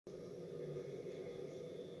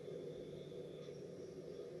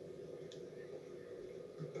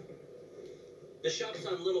The shop's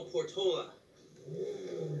on Little Portola.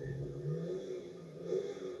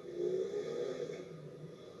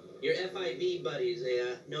 Your FIB buddies,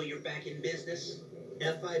 they know you're back in business?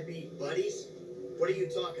 FIB buddies? What are you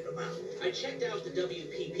talking about? I checked out the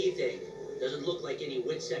WPP thing. Doesn't look like any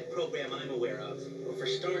WITSEC program I'm aware of. Well, for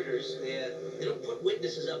starters, they don't put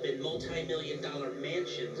witnesses up in multi-million-dollar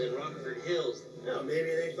mansions in Rockford Hills. No, maybe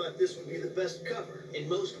they thought this would be the best cover. And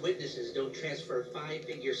most witnesses don't transfer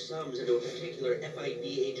five-figure sums into a particular FIB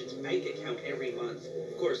agent's bank account every month.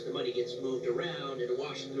 Of course, the money gets moved around and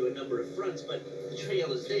washed through a number of fronts, but the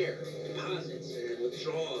trail is there. Deposits and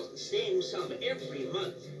withdrawals, the same sum every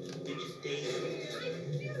month.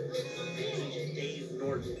 Agent Dave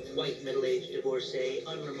Norton, white middle-aged divorcee,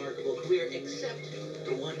 unremarkable career, except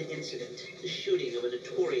for one incident, the shooting of a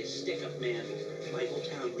notorious stick-up man, Michael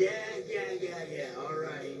Town. Yeah, all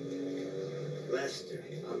right. Lester,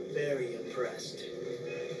 I'm very impressed.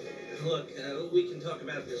 Look, we can talk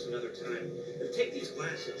about this another time. Take these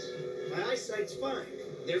glasses. My eyesight's fine.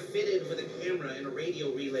 They're fitted with a camera and a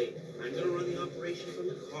radio relay. I'm going to run the operation from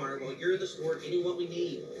the car while you're in the store getting what we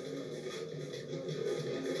need.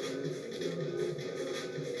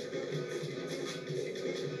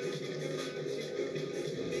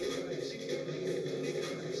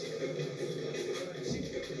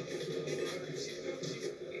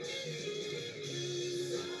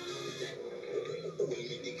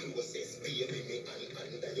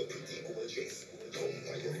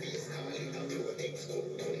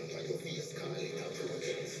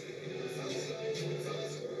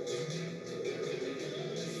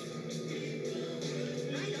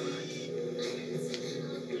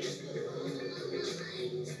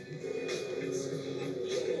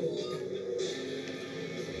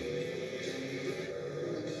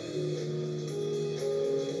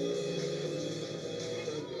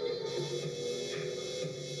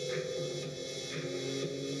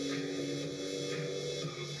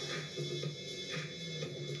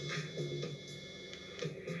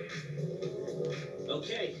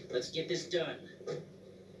 Okay, let's get this done.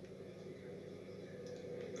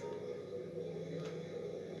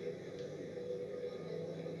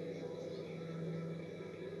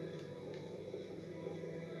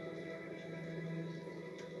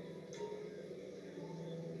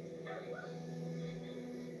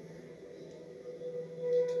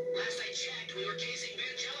 Last I checked, we were casing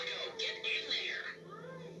Vangelico. Get in there.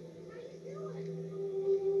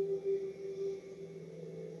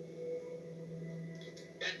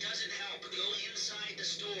 That doesn't help. Go inside the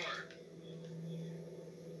store.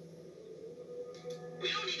 We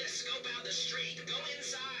don't need to scope out the street. Go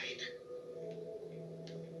inside.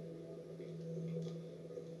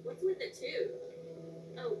 What's with the two?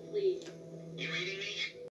 Oh, please.